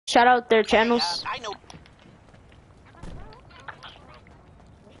Shout out their Hey, channels. I know.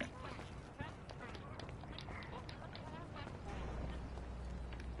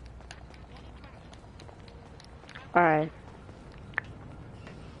 Alright.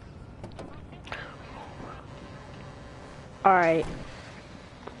 Alright.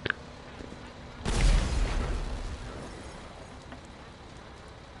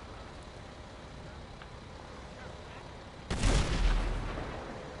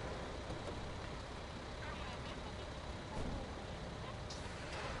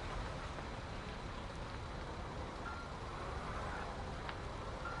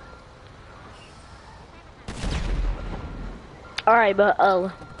 Alright, but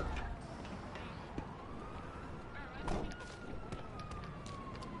oh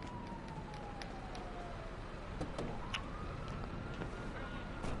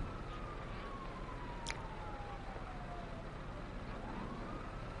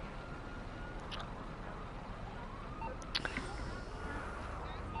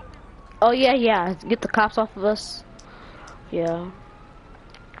yeah, yeah. Get the cops off of us. Yeah.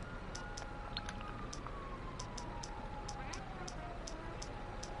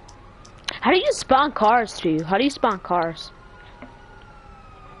 How do you spawn cars too? How do you spawn cars?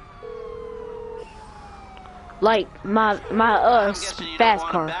 Like my I'm guessing you don't fast want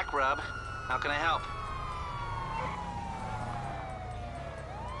a car. back rub. How can I help?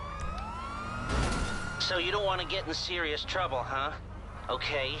 So you don't want to get in serious trouble, huh?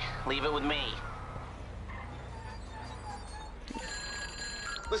 Okay, leave it with me.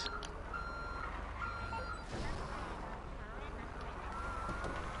 Listen.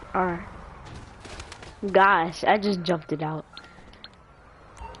 Alright. Gosh, I just jumped it out.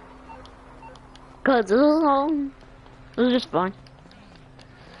 Cause it was just fun.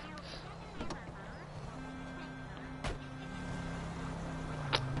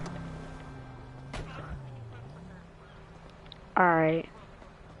 Alright.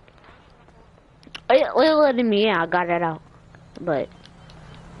 It letting me in, I got it out. But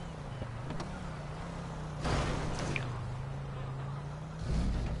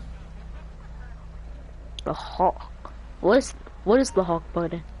the Hawk. What is the Hawk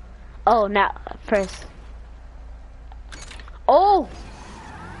button? Oh, now press. Oh!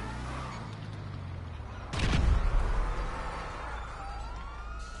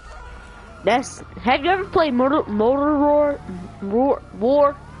 Have you ever played Motor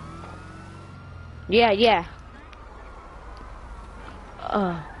War? Yeah, yeah.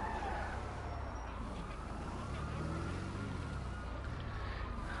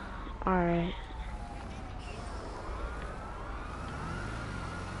 Alright.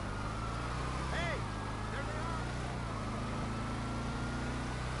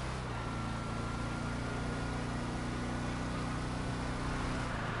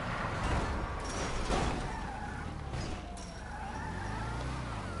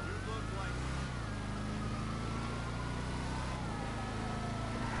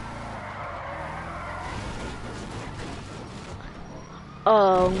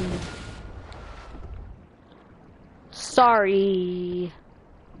 Sorry.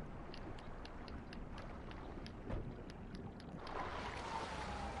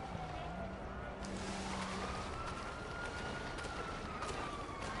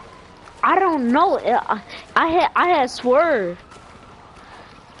 I don't know. I had swerved.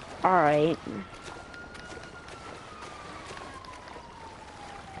 All right.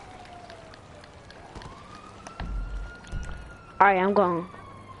 All right, I'm going.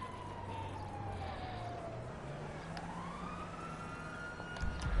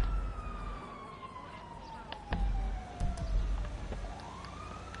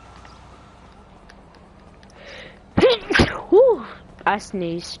 Whew, I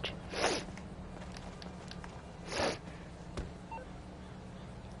sneezed.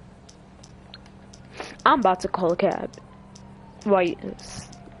 I'm about to call a cab. Right.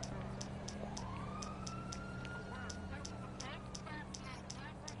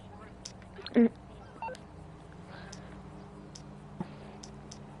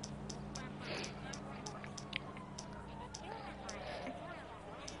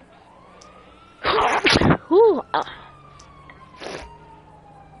 Whew,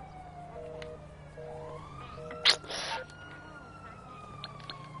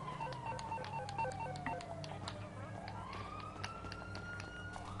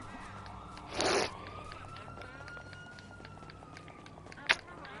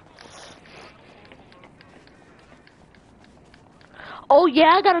 Oh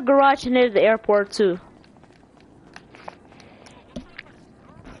yeah, I got a garage near the airport too.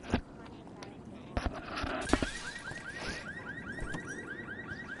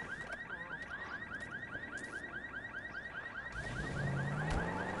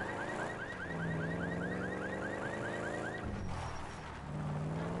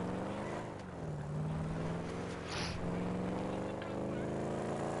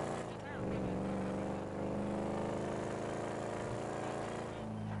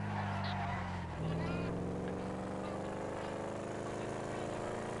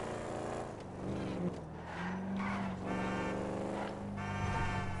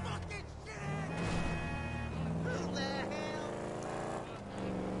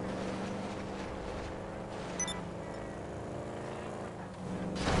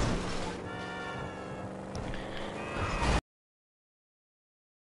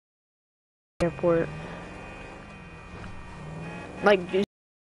 airport. Like,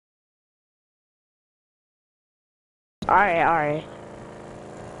 alright, alright.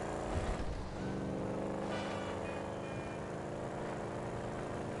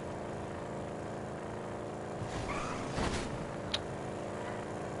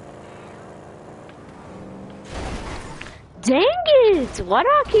 Dang it! Why do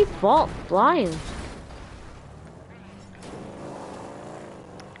I keep flying?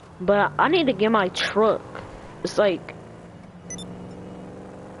 But I need to get my truck. It's like...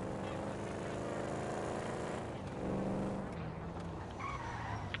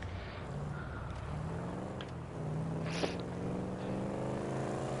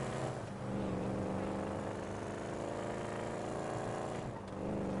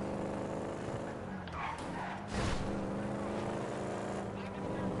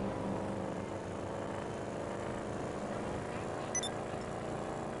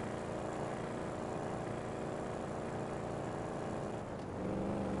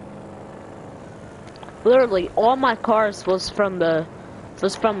 Literally, all my cars was from the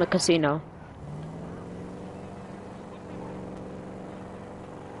casino.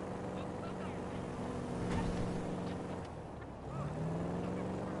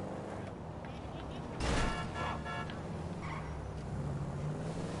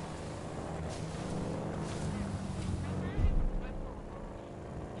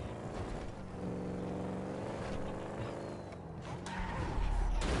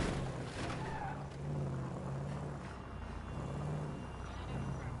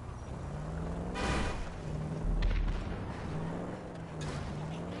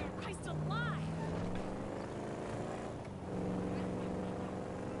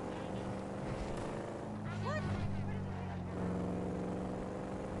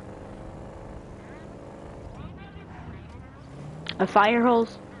 A fire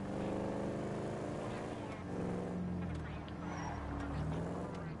hose?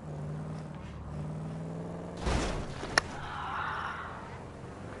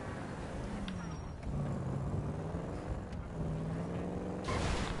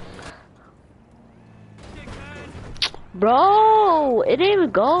 Bro, it didn't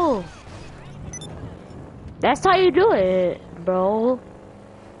even go. That's how you do it, bro.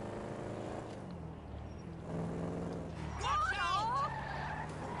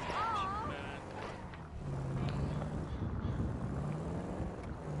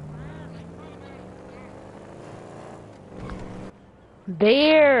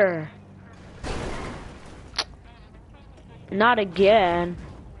 There. Not again.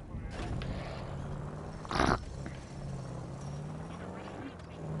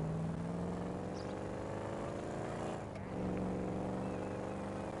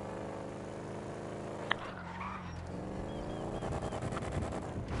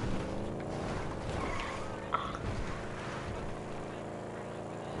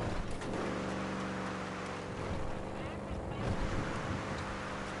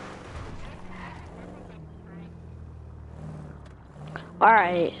 All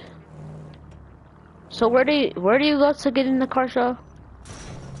right. So where do you go to get in the car show?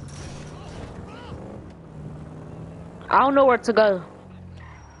 I don't know where to go.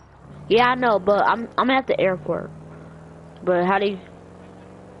 Yeah, I know, but I'm at the airport. But how do you?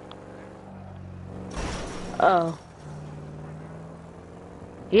 Oh.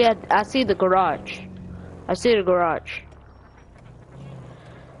 Yeah, I see the garage. I see the garage.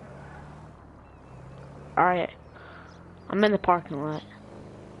 All right. I'm in the parking lot.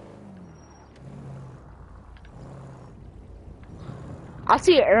 I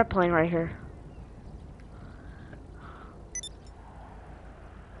see an airplane right here.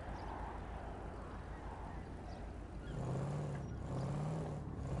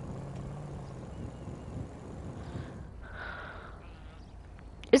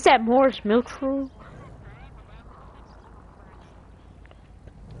 Is that Morris Milk Room?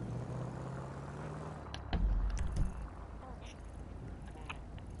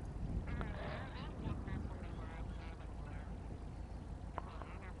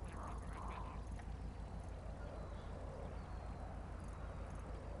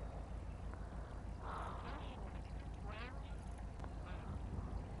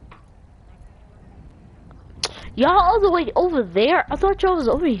 Y'all all the way over there? I thought y'all was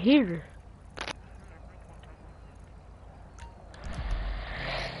over here.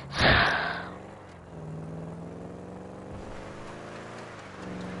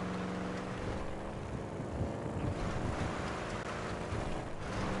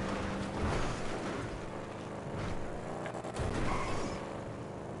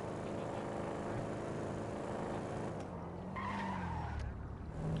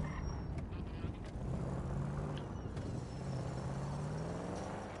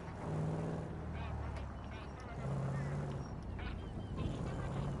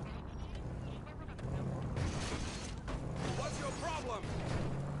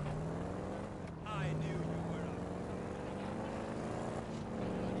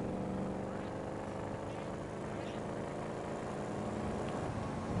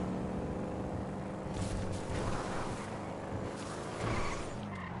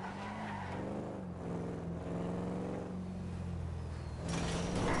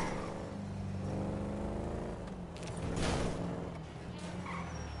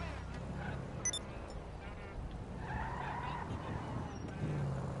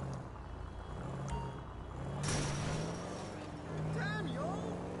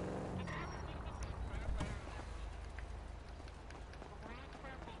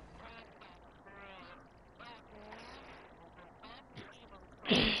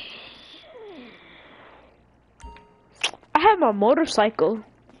 my motorcycle.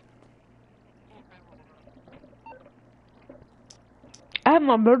 I have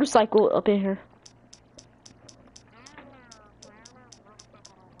my motorcycle up in here.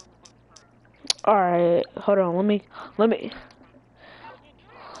 Alright, hold on, let me let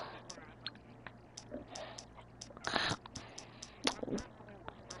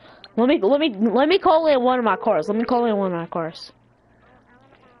me call in one of my cars. Let me call in one of my cars.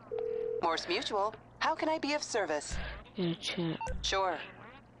 Morse Mutual, how can I be of service? Yeah, chat. Sure.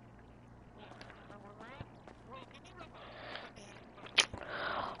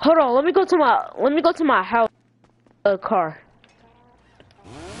 Hold on, let me go to my house car.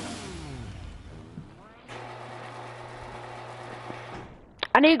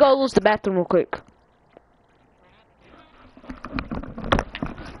 I need to go use the bathroom real quick.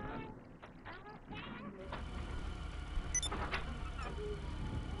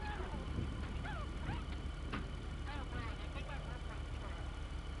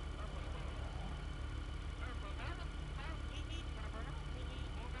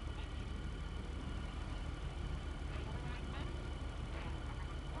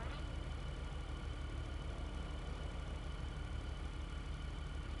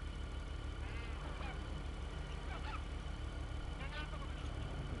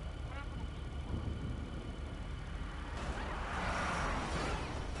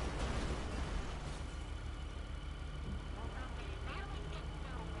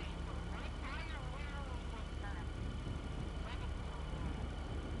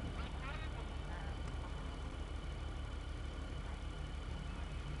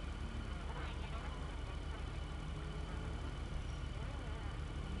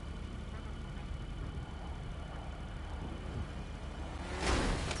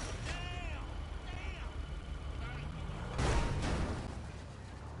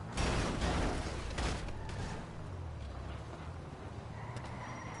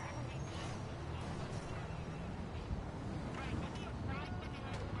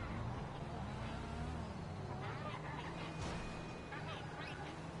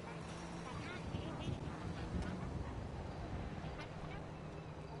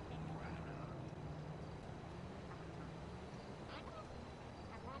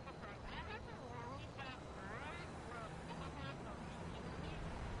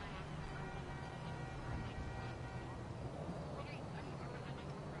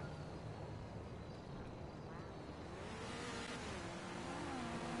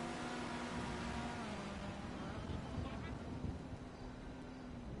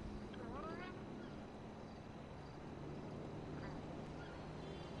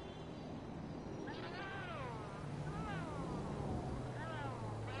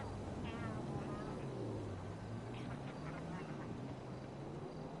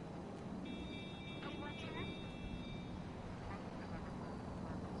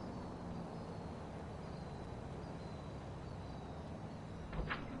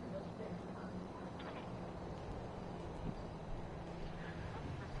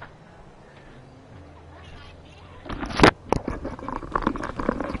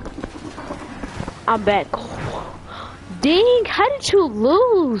 I'm back. Dang, how did you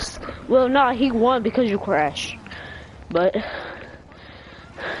lose? Well, no, he won because you crashed. But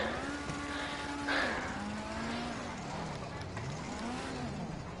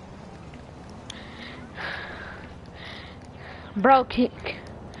bro, kick.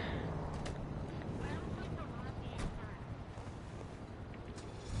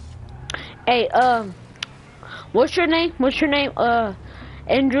 Hey, what's your name? What's your name?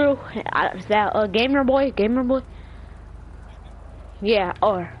 Andrew, that gamer boy, yeah,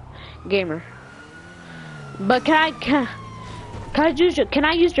 or gamer. But can I use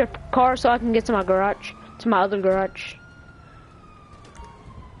your car so I can get to my garage, to my other garage?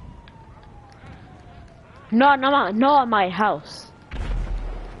 No, no, my house.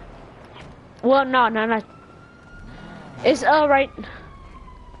 Well, no. It's right,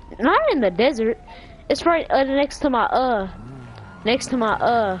 not in the desert. It's right next to my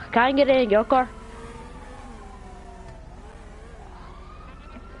Can I get in your car?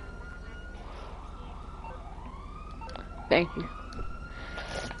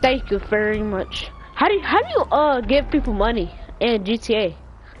 Thank you very much. How do you give people money in GTA?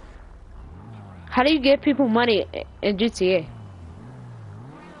 How do you give people money in GTA?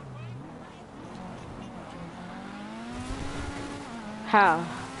 How?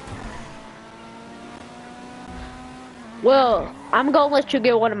 Well, I'm gonna let you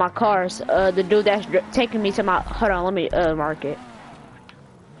get one of my cars. The dude that's taking me to my. Hold on, let me mark it.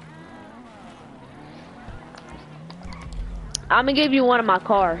 I'm gonna give you one of my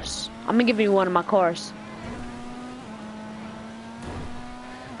cars.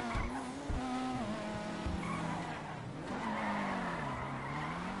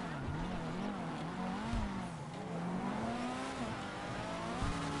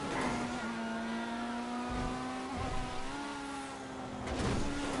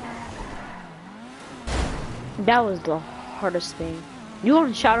 That was the hardest thing. You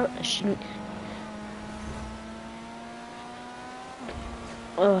want to shout?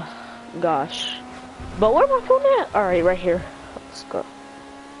 Ugh, gosh. But where my phone at? All right, right here. Let's go.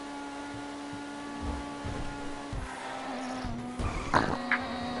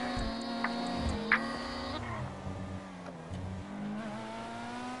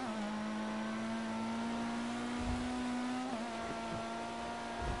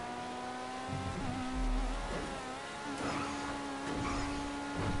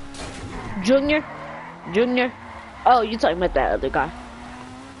 Junior? Junior? Oh, you talking about that other guy.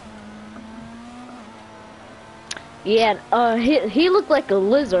 Yeah, he looked like a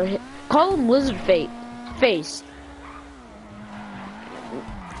lizard. Call him lizard face.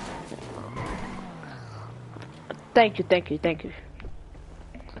 Thank you, thank you, thank you.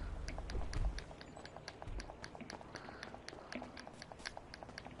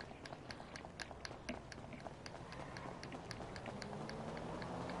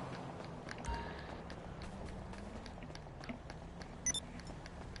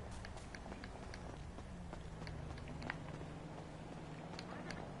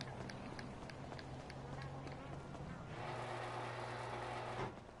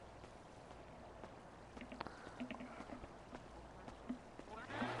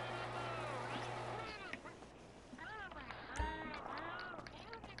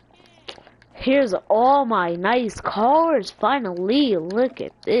 Here's all my nice cars. Finally, look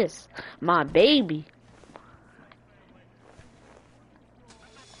at this. My baby.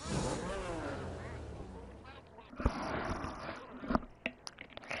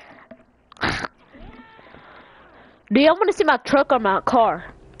 Do y'all want to see my truck or my car?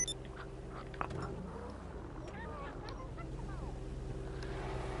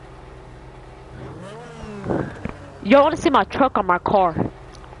 Y'all want to see my truck or my car?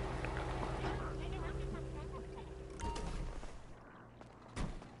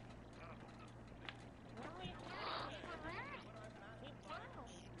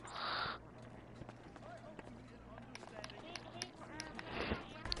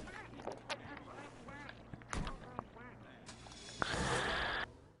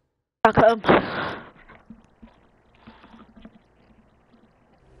 Okay.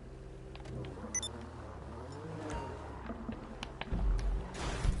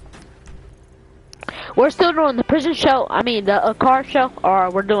 We're still doing the prison show. I mean, the car show, or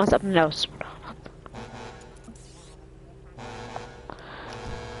we're doing something else.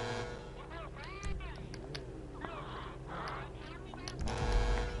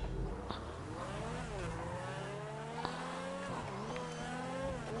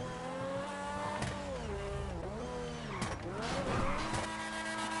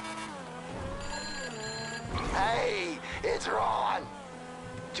 Hey, it's Ron.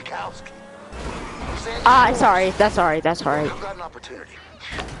 Jakowski. Sorry. That's alright. That's alright. I've got an opportunity.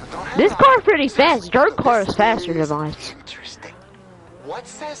 This car's pretty fast. Dirt car is faster than mine. Interesting. What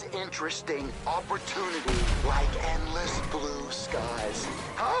says interesting? Opportunity like endless blue skies.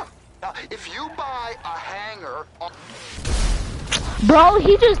 Huh? Now, if you buy a hangar on... Bro,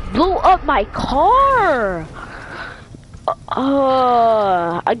 he just blew up my car.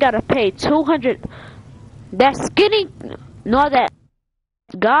 I gotta pay 200. That skinny, no, that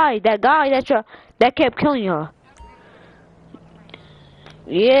guy that kept killing her.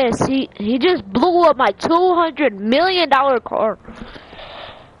 Yes, he just blew up my $200 million car.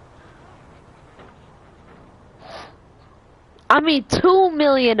 I mean, $2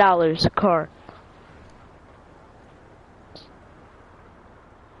 million car.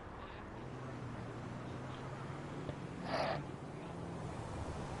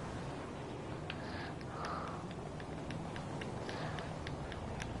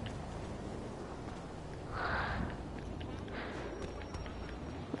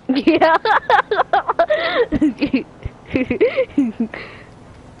 Yeah.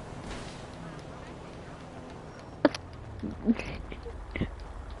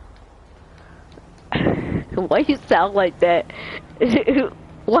 Why you sound like that?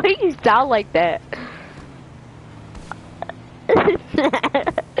 Why you sound like that?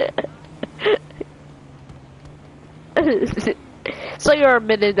 So you're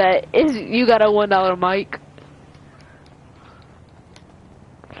admitting that you got a $1 mic?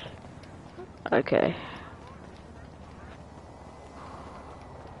 Okay.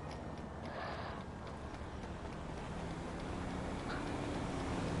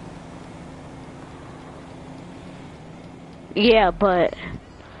 Yeah, but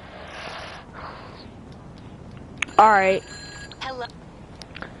all right. Hello.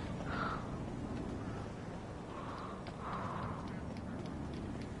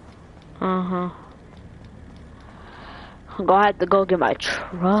 Uh-huh. I'm gonna have to go get my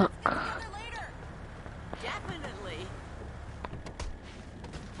truck. Definitely.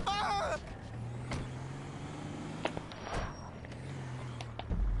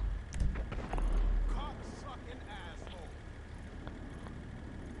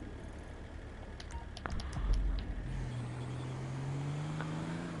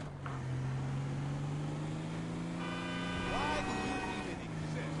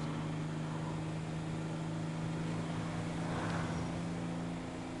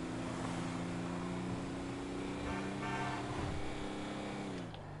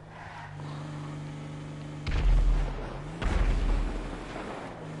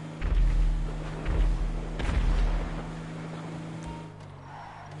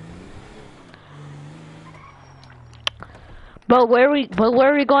 But where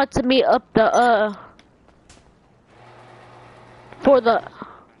are we going to meet up the for the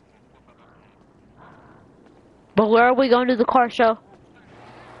but where are we going to the car show?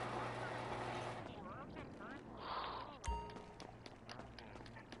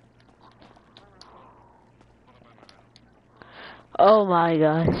 Oh my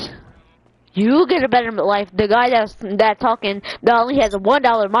gosh. You get a better life. The guy that talking that only has a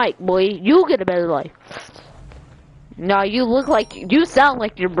 $1 mic, boy, you get a better life. No, you sound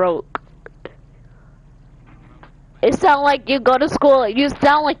like you're broke. It sound like you go to school. You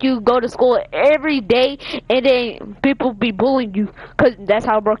sound like you go to school every day, and then people be bullying you, cause that's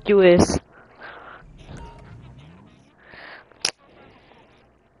how broke you is.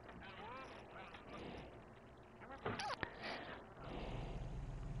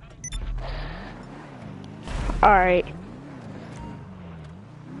 All right.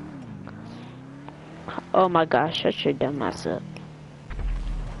 Oh my gosh, I should have done myself.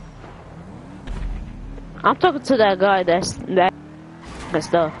 I'm talking to that guy that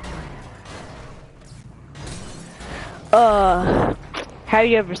stuff. Have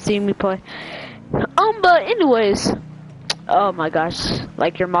you ever seen me play? But anyways, oh my gosh,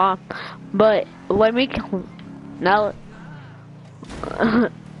 like your mom. But let me now.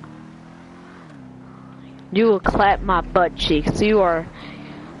 You will clap my butt cheeks. You are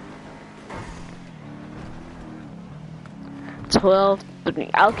 12.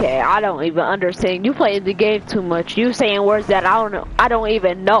 Okay, I don't even understand. You play the game too much. You saying words that I don't know. I don't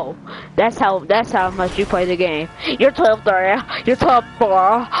even know. That's how much you play the game. You're 12, 3. You're 12,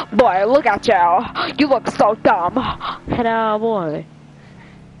 4. Boy, look at you. You look so dumb. Hello, boy.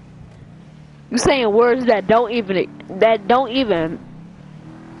 You saying words that don't even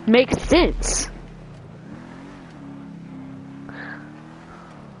make sense.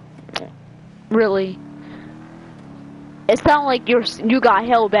 Really? It sounds like you got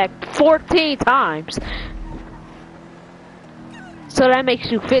held back 14 times. So that makes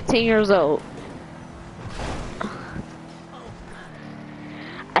you 15 years old.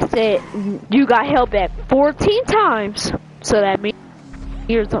 I said you got held back 14 times. So that means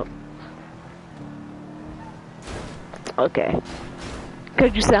years old. Okay.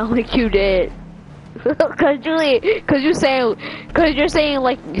 Cause you sound like you did. Cause you're saying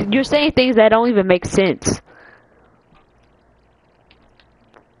things that don't even make sense.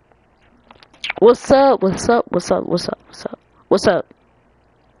 What's up? What's up? What's up? What's up? What's up? What's up?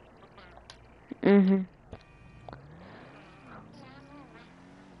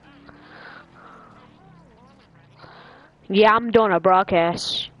 Yeah, I'm doing a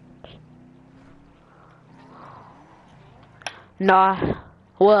broadcast. Nah.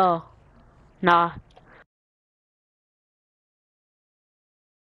 Well, nah.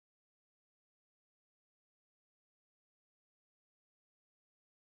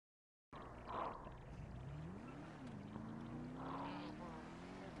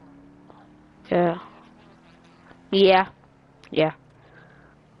 Yeah. Yeah. Yeah.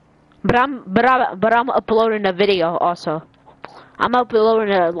 But I'm uploading a video also. I'm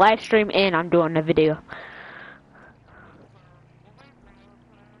uploading a live stream and I'm doing a video.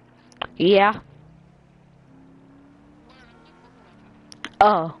 Yeah.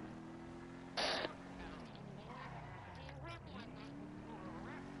 Oh.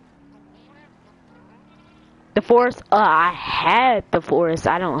 The forest? I had the forest.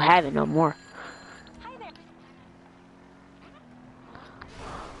 I don't have it no more.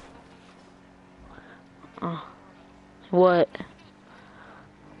 What?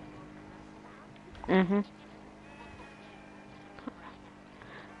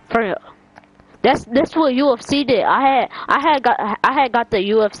 For that's what UFC did. I had got the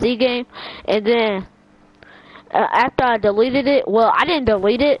UFC game, and then after I deleted it, well, I didn't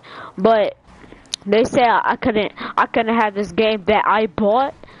delete it, but they said I couldn't have this game that I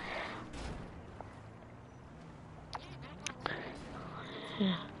bought.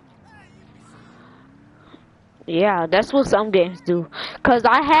 Yeah, that's what some games do. Cause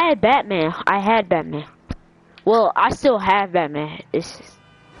I had Batman. I had Batman. Well, I still have Batman.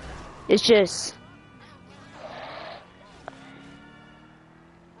 It's just.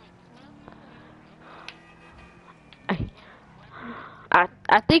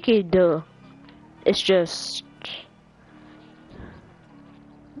 I think it do. It's just.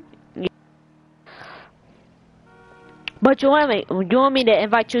 But you want me to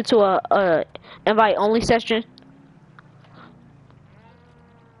invite you to a invite only session?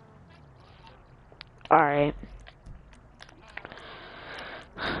 All right.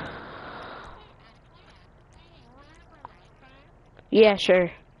 Yeah,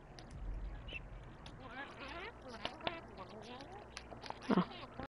 sure.